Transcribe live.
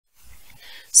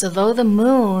So though the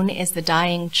moon is the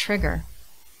dying trigger,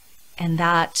 and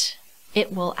that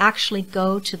it will actually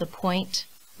go to the point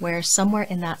where somewhere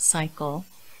in that cycle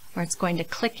where it's going to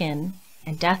click in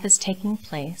and death is taking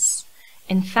place,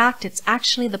 in fact it's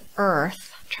actually the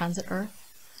Earth, transit Earth,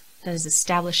 that is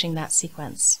establishing that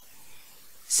sequence.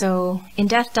 So in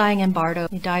Death, Dying, and Bardo,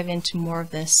 we dive into more of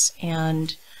this,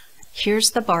 and here's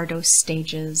the Bardo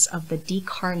stages of the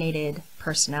decarnated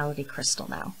personality crystal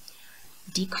now.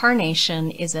 Decarnation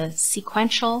is a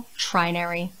sequential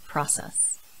trinary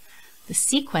process. The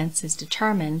sequence is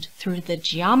determined through the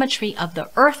geometry of the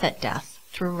Earth at death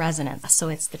through resonance. So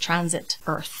it's the transit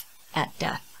Earth at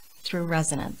death through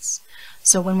resonance.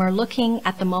 So when we're looking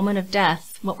at the moment of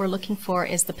death, what we're looking for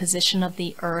is the position of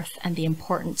the Earth and the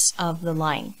importance of the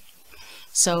line.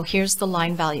 So here's the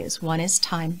line values. 1 is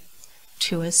time,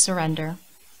 2 is surrender,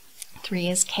 3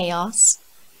 is chaos,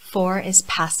 4 is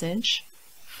passage,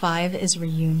 5 is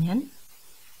reunion,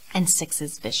 and 6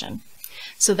 is vision.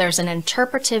 So there's an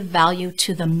interpretive value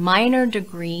to the minor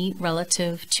degree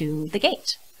relative to the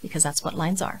gate, because that's what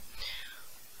lines are.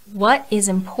 What is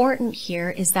important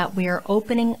here is that we are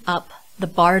opening up the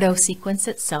Bardo sequence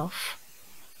itself,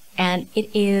 and it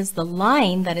is the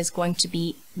line that is going to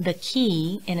be the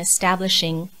key in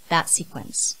establishing that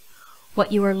sequence.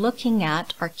 What you are looking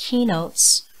at are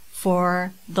keynotes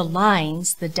for the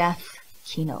lines, the death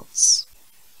keynotes.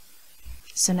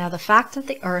 So now the fact that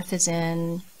the Earth is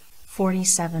in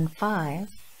 47.5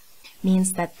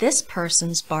 means that this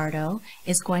person's Bardo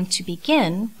is going to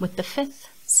begin with the 5th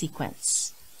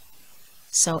sequence.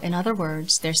 So in other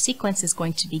words, their sequence is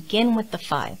going to begin with the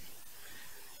 5.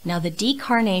 Now the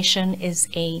decarnation is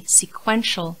a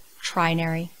sequential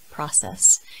trinary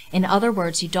process. In other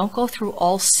words, you don't go through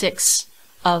all 6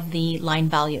 of the line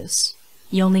values.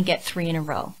 You only get 3 in a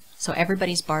row. So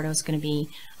everybody's Bardo is going to be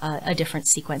a different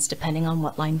sequence depending on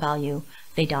what line value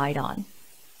they died on.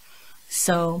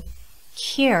 So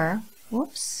here,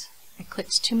 whoops, I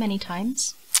clicked too many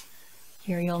times.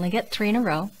 Here you only get 3 in a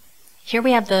row. Here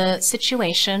we have the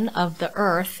situation of the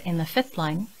Earth in the 5th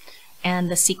line,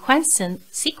 and the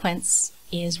sequence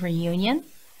is reunion,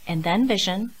 and then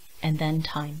vision, and then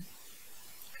time.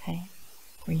 Okay,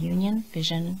 reunion,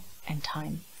 vision, and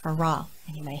time for Ra.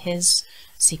 Anyway, his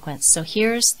sequence. So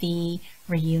here's the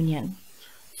reunion.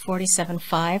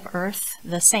 47.5 Earth,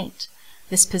 the Saint.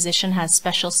 This position has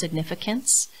special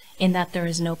significance in that there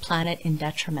is no planet in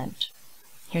detriment.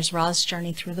 Here's Ra's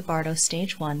journey through the Bardo,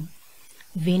 stage 1.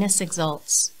 Venus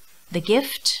exalts, the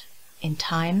gift in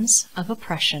times of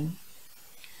oppression,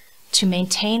 to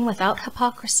maintain without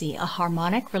hypocrisy a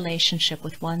harmonic relationship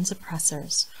with one's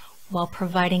oppressors while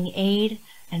providing aid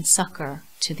and succor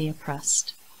to the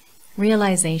oppressed.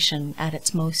 Realization at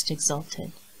its most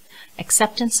exalted,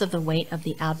 acceptance of the weight of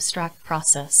the abstract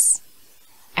process,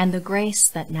 and the grace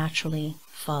that naturally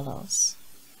follows.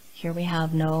 Here we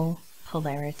have no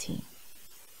polarity,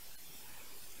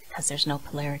 because there's no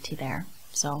polarity there.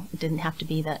 So it didn't have to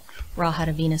be that Ra had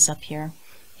a Venus up here.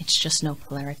 It's just no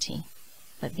polarity.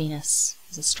 But Venus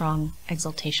is a strong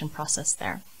exaltation process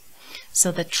there.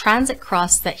 So the transit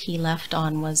cross that he left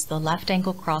on was the left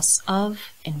angle cross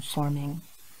of informing.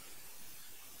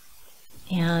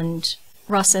 And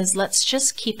Ra says, let's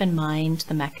just keep in mind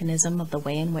the mechanism of the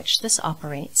way in which this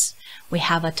operates. We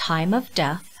have a time of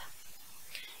death,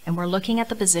 and we're looking at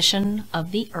the position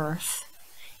of the Earth.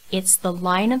 It's the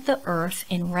line of the Earth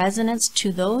in resonance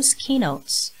to those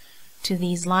keynotes, to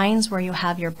these lines where you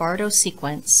have your Bardo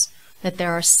sequence, that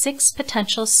there are 6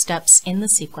 potential steps in the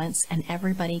sequence, and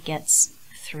everybody gets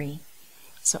 3.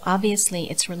 So obviously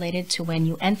it's related to when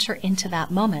you enter into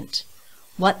that moment,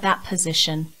 what that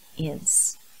position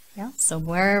is. Yeah? So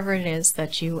wherever it is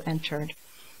that you entered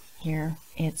here,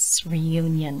 it's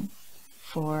reunion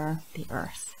for the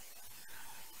Earth.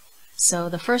 So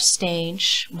the first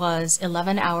stage was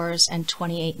 11 hours and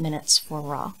 28 minutes for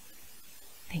Ra.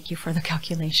 Thank you for the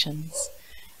calculations.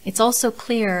 It's also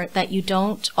clear that you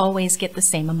don't always get the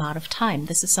same amount of time.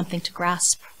 This is something to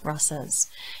grasp, Ra says.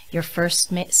 Your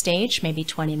first stage may be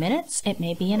 20 minutes, it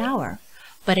may be an hour,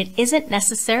 but it isn't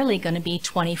necessarily going to be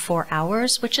 24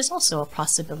 hours, which is also a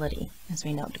possibility, as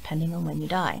we know, depending on when you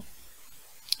die.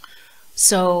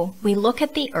 So we look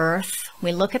at the Earth,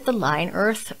 we look at the line.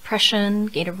 Earth, oppression,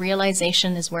 gate of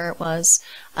realization is where it was,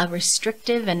 a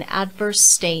restrictive and adverse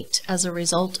state as a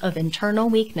result of internal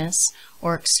weakness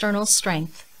or external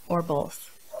strength, or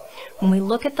both. When we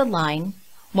look at the line,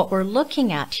 what we're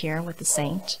looking at here with the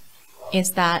Saint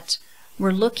is that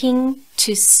we're looking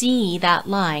to see that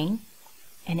line,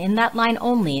 and in that line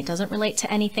only, it doesn't relate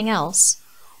to anything else,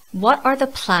 what are the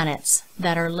planets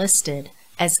that are listed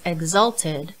as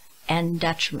exalted and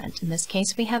detriment. In this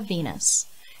case, we have Venus.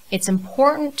 it's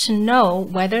important to know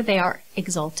whether they are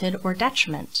exalted or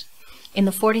detriment. In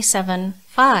the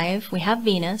 47.5, we have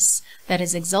Venus that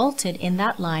is exalted in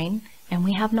that line, and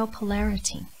we have no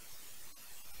polarity.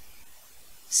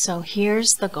 So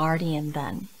here's the guardian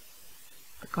then.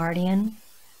 The guardian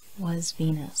was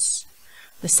Venus.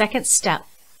 The second step,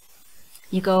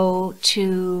 you go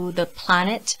to the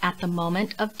planet at the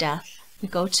moment of death. You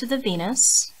go to the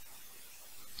Venus,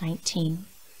 19,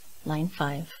 line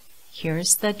 5.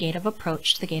 Here's the gate of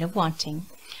approach, the gate of wanting.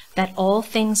 That all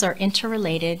things are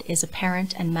interrelated is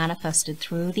apparent and manifested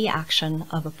through the action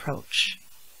of approach.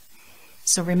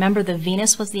 So remember, the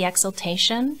Venus was the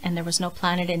exaltation and there was no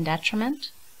planet in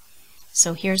detriment.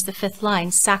 So here's the 5th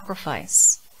line,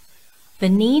 sacrifice. The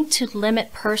need to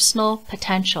limit personal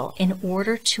potential in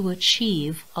order to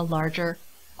achieve a larger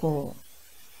goal.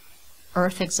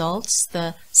 Earth exalts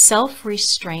the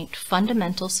self-restraint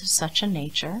fundamentals of such a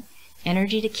nature,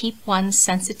 energy to keep one's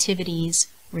sensitivities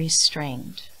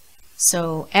restrained.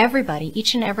 So everybody,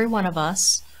 each and every one of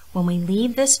us, when we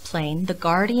leave this plane, the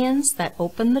guardians that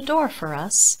open the door for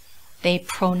us, they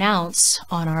pronounce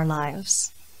on our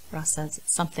lives. Ross says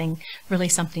it's really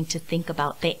something to think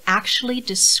about. They actually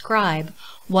describe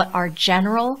what our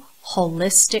general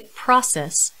holistic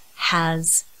process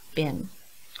has been.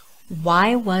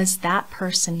 Why was that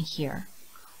person here?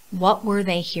 What were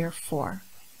they here for?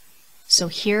 So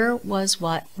here was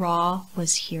what Ra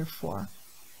was here for.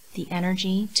 The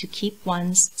energy to keep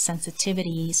one's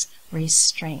sensitivities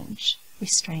restrained.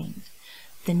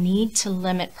 The need to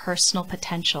limit personal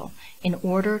potential in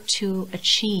order to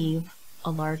achieve a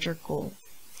larger goal.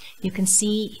 You can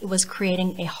see it was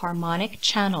creating a harmonic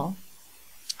channel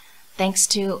thanks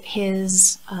to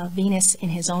his Venus in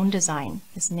his own design,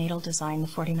 his natal design, the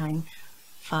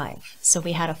 49.5. So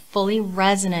we had a fully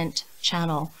resonant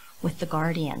channel with the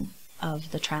guardian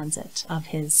of the transit of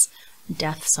his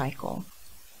death cycle.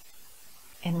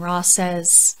 And Ra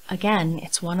says, again,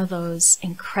 it's one of those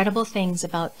incredible things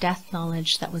about death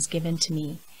knowledge that was given to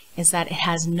me, is that it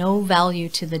has no value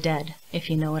to the dead, if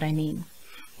you know what I mean.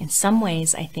 In some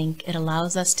ways, I think it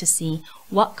allows us to see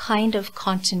what kind of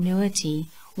continuity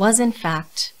was in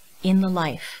fact in the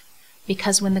life,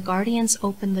 because when the guardians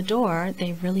open the door,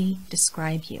 they really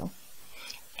describe you.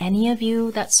 Any of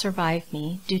you that survive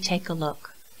me, do take a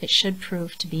look. It should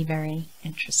prove to be very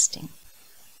interesting.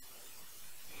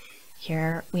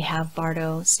 Here we have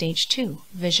Bardo stage 2,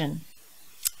 vision.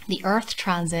 The Earth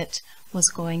transit was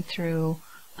going through,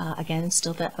 again,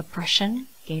 still the oppression,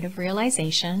 gate of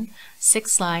realization,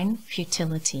 6th line,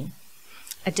 futility.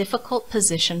 A difficult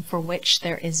position for which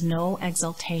there is no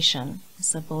exaltation.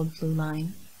 It's a bold blue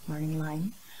line, learning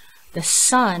line. The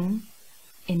sun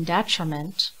in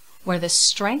detriment, where the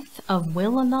strength of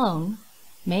will alone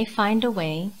may find a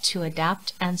way to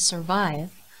adapt and survive,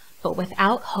 but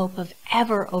without hope of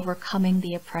ever overcoming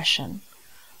the oppression.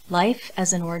 Life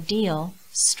as an ordeal,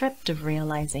 stripped of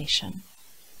realization.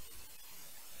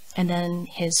 And then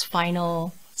his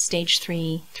final stage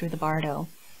 3 through the Bardo.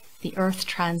 The Earth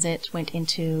transit went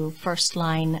into 1st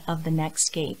line of the next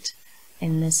gate,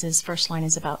 and this is 1st line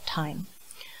is about time.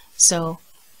 So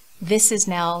this is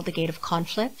now the gate of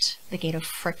conflict, the gate of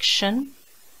friction,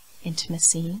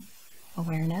 intimacy,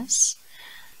 awareness.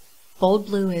 Bold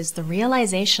blue is the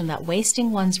realization that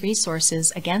wasting one's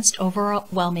resources against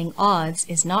overwhelming odds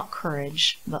is not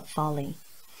courage, but folly.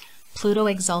 Pluto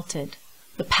exalted,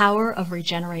 the power of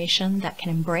regeneration that can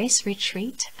embrace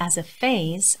retreat as a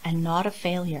phase and not a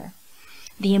failure.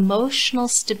 The emotional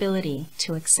stability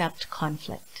to accept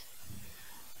conflict.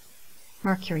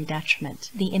 Mercury detriment,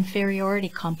 the inferiority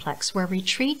complex, where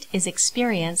retreat is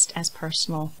experienced as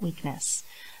personal weakness.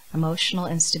 Emotional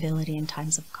instability in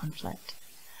times of conflict.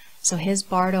 So his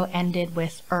Bardo ended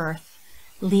with Earth,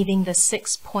 leaving the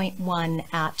 6.1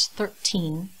 at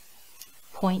 13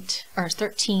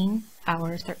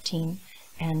 hours 13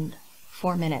 and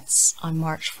 4 minutes on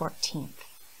March 14th.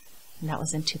 And that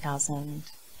was in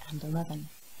 2011.